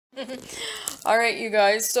Alright, you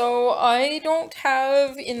guys, so I don't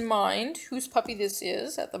have in mind whose puppy this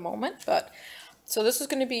is at the moment, but so this is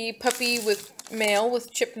going to be puppy with male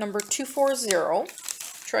with chip number 240,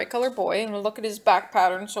 Tricolor boy, and we'll look at his back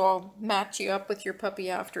pattern, so I'll match you up with your puppy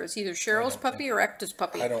after. It's either Cheryl's puppy or Ecta's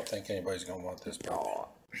puppy. I don't think anybody's going to want this puppy.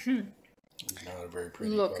 He's not a very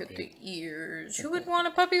pretty Look puppy. at the ears. Who would want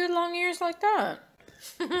a puppy with long ears like that?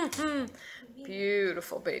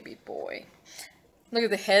 Beautiful baby boy. Look at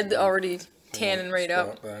the head already tanning right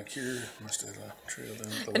up. Back here, must have trailed in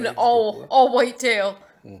the And legs all white tail.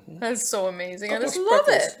 That's so amazing. I just love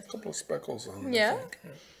it. A couple of speckles on it. Yeah.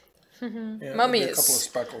 Yeah, Mummy a couple of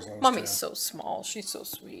speckles on his Mummy's tail. so small. She's so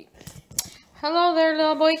sweet. Hello there,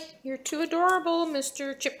 little boy. You're too adorable,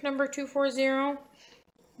 Mr. Chip number 240.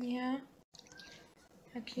 Yeah.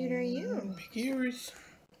 How cute are you? Big ears.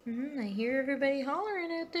 I hear everybody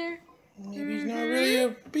hollering out there. Maybe he's not really a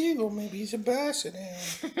beagle. Maybe he's a basset.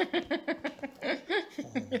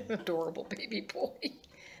 Adorable baby boy.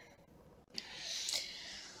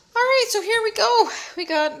 Alright, so here we go. We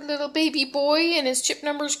got little baby boy, and his chip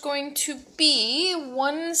number is going to be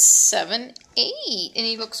 178. And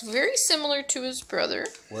he looks very similar to his brother.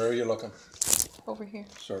 Where are you looking? Over here.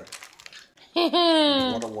 Sorry.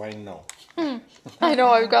 What a wine no. I know,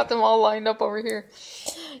 I've got them all lined up over here.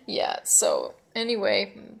 Yeah, so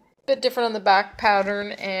anyway, a bit different on the back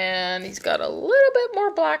pattern, and he's got a little bit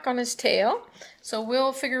more black on his tail. So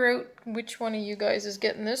we'll figure out which one of you guys is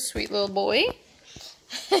getting this sweet little boy.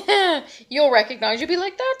 You'll recognize, you'll be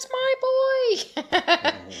like, that's my boy.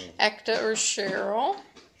 Ecta or Cheryl.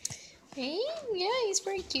 Hey, yeah, he's a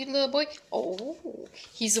very cute little boy. Oh,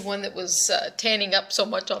 he's the one that was tanning up so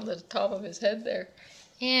much on the top of his head there.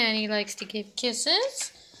 And he likes to give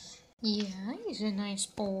kisses. Yeah, he's a nice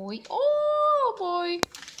boy. Oh, boy.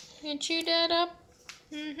 You gonna chew that up?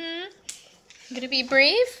 Gonna be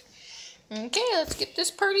brave? Okay, let's get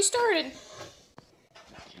this party started.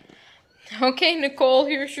 Okay, Nicole,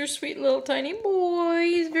 here's your sweet little tiny boy.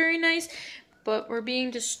 He's very nice. But we're being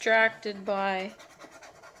distracted by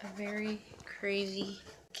a very crazy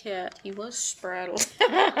cat. He was spraddled.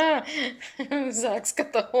 Zach's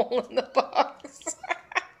got the hole in the box.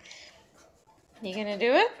 You gonna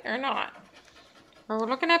do it or not? Or we're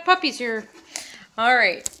looking at puppies here.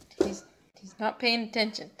 Alright. He's not paying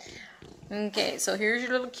attention. Okay, so here's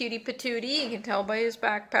your little cutie patootie. You can tell by his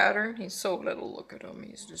back pattern. He's so little. Look at him.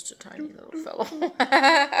 He's just a tiny little fellow.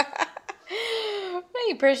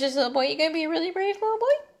 Hey, precious little boy. You gonna be a really brave little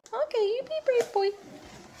boy? Okay, you be a brave boy.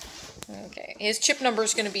 Okay, his chip number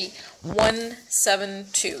is gonna be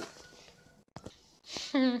 172.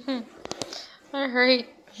 Alright,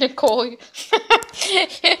 Nicole.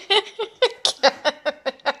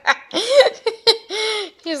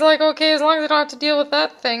 He's like, okay, as long as I don't have to deal with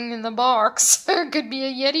that thing in the box. It could be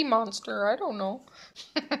a Yeti monster. I don't know.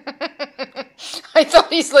 I thought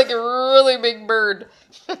he's like a really big bird.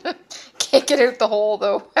 Can't get out the hole,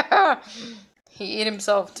 though. He ate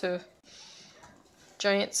himself to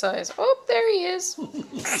giant size. Oh, there he is.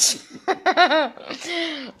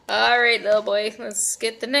 Alright, little boy. Let's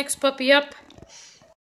get the next puppy up.